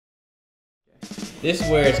This is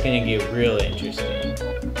where it's gonna get real interesting.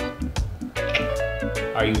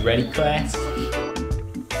 Are you ready, class?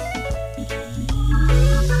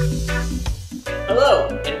 Hello,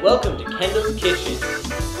 and welcome to Kendall's Kitchen.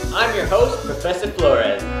 I'm your host, Professor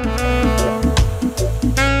Flores.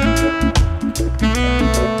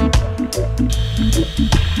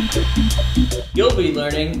 You'll be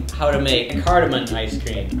learning how to make cardamom ice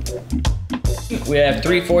cream. We have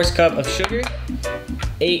 3/4 cup of sugar,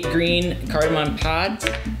 8 green cardamom pods,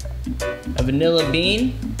 a vanilla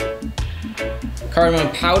bean, cardamom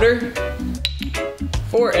powder,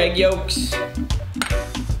 4 egg yolks,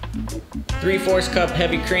 3/4 cup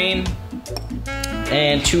heavy cream,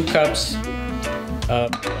 and 2 cups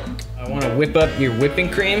of milk. I want to whip up your whipping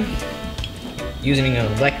cream using an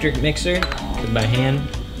electric mixer, because by hand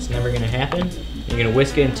it's never going to happen. You're going to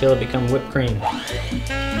whisk it until it becomes whipped cream.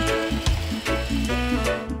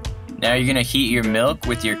 Now you're going to heat your milk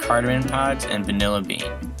with your cardamom pods and vanilla bean.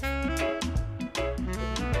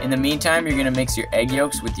 In the meantime, you're going to mix your egg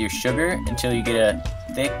yolks with your sugar until you get a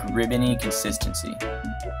thick, ribbony consistency.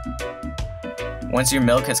 Once your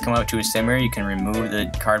milk has come up to a simmer, you can remove the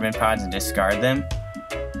cardamom pods and discard them,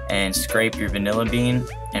 and scrape your vanilla bean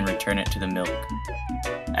and return it to the milk.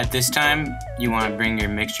 At this time, you want to bring your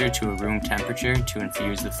mixture to a room temperature to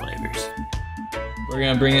infuse the flavors. We're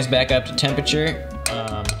going to bring this back up to temperature,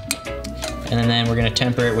 and then we're going to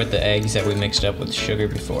temper it with the eggs that we mixed up with sugar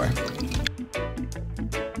before.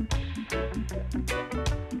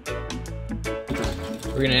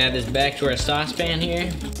 We're going to add this back to our saucepan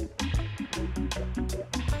here.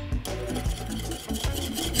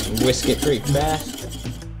 Whisk it pretty fast.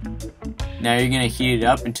 Now you're going to heat it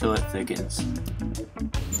up until it thickens.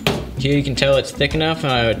 Here you can tell it's thick enough,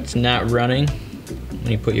 it's not running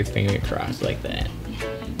when you put your finger across like that.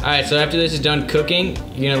 Alright, so after this is done cooking,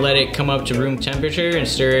 you're going to let it come up to room temperature and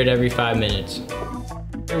stir it every 5 minutes.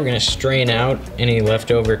 We're going to strain out any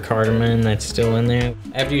leftover cardamom that's still in there.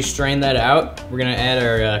 After you strain that out, we're going to add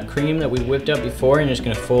our cream that we whipped up before and just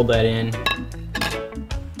going to fold that in.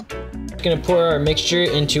 We're going to pour our mixture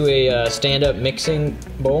into a stand-up mixing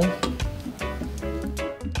bowl.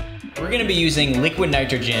 We're going to be using liquid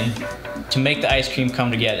nitrogen to make the ice cream come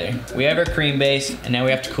together. We have our cream base, and now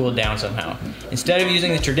we have to cool it down somehow. Instead of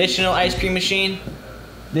using the traditional ice cream machine,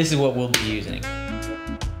 this is what we'll be using.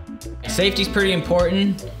 Safety's pretty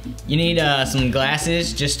important. You need some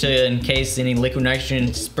glasses just in case any liquid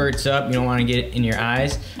nitrogen spurts up. You don't want to get it in your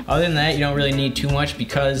eyes. Other than that, you don't really need too much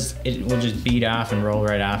because it will just bead off and roll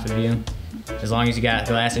right off of you. As long as you got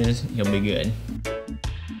glasses, you'll be good.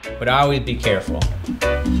 But always be careful.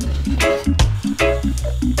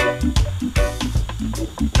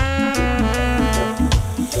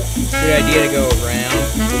 Good idea to go around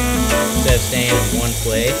instead of staying in one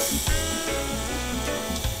place.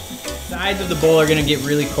 Sides of the bowl are going to get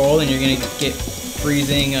really cold and you're going to get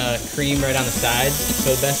freezing cream right on the sides.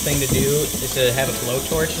 So the best thing to do is to have a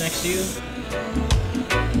blowtorch next to you.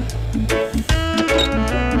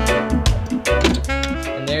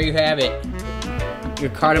 And there you have it, your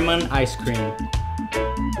cardamom ice cream.